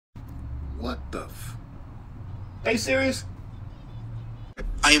What the They serious?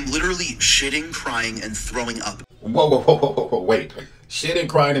 I am literally shitting, crying, and throwing up. Whoa, wait. Shitting,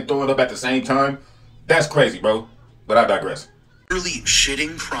 crying, and throwing up at the same time? That's crazy, bro. But I digress. Literally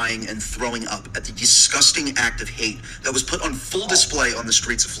shitting, crying, and throwing up at the disgusting act of hate that was put on full display on the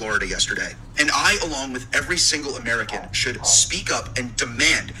streets of Florida yesterday. And I, along with every single American, should speak up and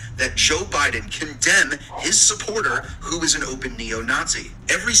demand that Joe Biden condemn his supporter who is an open neo-Nazi.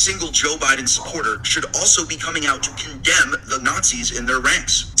 Every single Joe Biden supporter should also be coming out to condemn the Nazis in their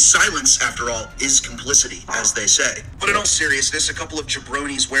ranks. Silence, after all, is complicity, as they say. But in all seriousness, a couple of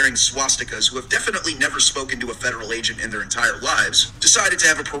jabronis wearing swastikas who have definitely never spoken to a federal agent in their entire lives decided to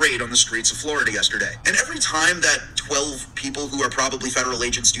have a parade on the streets of Florida yesterday. And every time that 12 people who are probably federal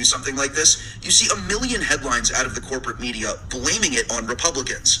agents do something like this, you see a million headlines out of the corporate media blaming it on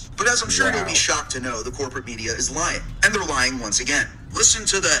Republicans. But as I'm sure you'll be shocked to know, the corporate media is lying. And they're lying once again. Listen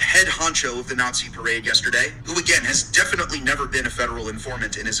to the head honcho of the Nazi parade yesterday, who again has definitely never been a federal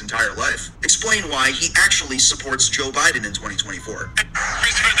informant in his entire life, explain why he actually supports Joe Biden in 2024.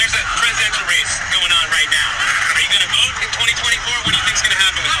 Christopher, there's a presidential race going on right now. Are you going to vote in 2024? What do you think's going to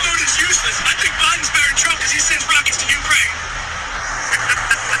happen? My vote is useless. I think Biden's better than Trump because he sends rockets to Ukraine.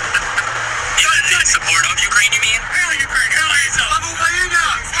 In support of Ukraine, you mean? Hell Ukraine, hell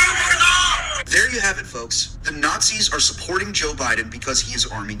There you have it, folks. The Nazis are supporting Joe Biden because he is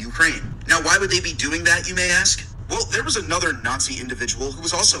arming Ukraine. Now, why would they be doing that, you may ask? Well, there was another Nazi individual who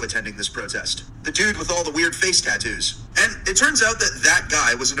was also attending this protest. The dude with all the weird face tattoos. And it turns out that that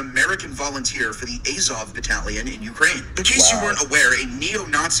guy was an American volunteer for the Azov battalion in Ukraine. In case you weren't aware, a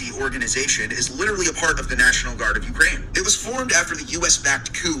neo-Nazi organization is literally a part of the National Guard of Ukraine. It was formed after the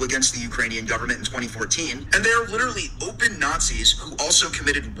US-backed coup against the Ukrainian government in 2014, and they are literally open Nazis who also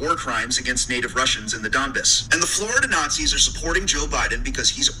committed war crimes against native Russians in the Donbass. And the Florida Nazis are supporting Joe Biden because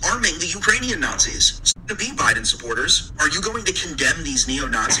he's arming the Ukrainian Nazis. So to be Biden supporters, are you going to condemn these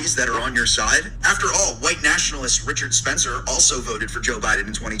neo-Nazis that are on your side? After all, white nationalist Richard Spencer also voted for Joe Biden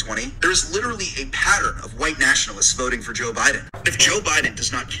in 2020. There is literally a pattern of white nationalists voting for Joe Biden. If Joe Biden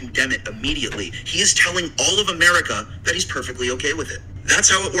does not condemn it immediately, he is telling all of America that he's perfectly okay with it. That's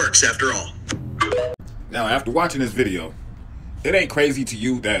how it works, after all. Now, after watching this video, it ain't crazy to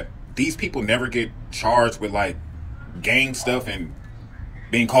you that these people never get charged with, like, gang stuff and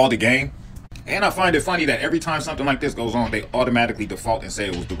being called a gang? And I find it funny that every time something like this goes on, they automatically default and say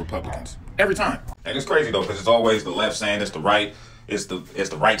it was the Republicans. Every time. And it's crazy, though, because it's always the left saying it's the right. It's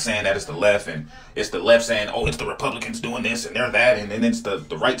the right saying that it's the left. And it's the left saying, oh, it's the Republicans doing this and they're that. And then it's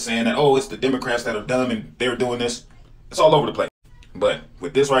the right saying that, oh, it's the Democrats that are dumb and they're doing this. It's all over the place. But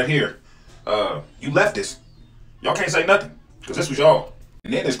with this right here, you leftists, y'all can't say nothing because this was y'all.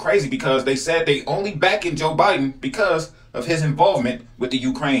 And then it's crazy because they said they only backing Joe Biden because of his involvement with the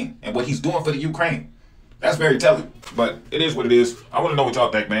Ukraine and what he's doing for the Ukraine. That's very telling, but it is what it is. I want to know what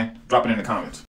y'all think, man. Drop it in the comments.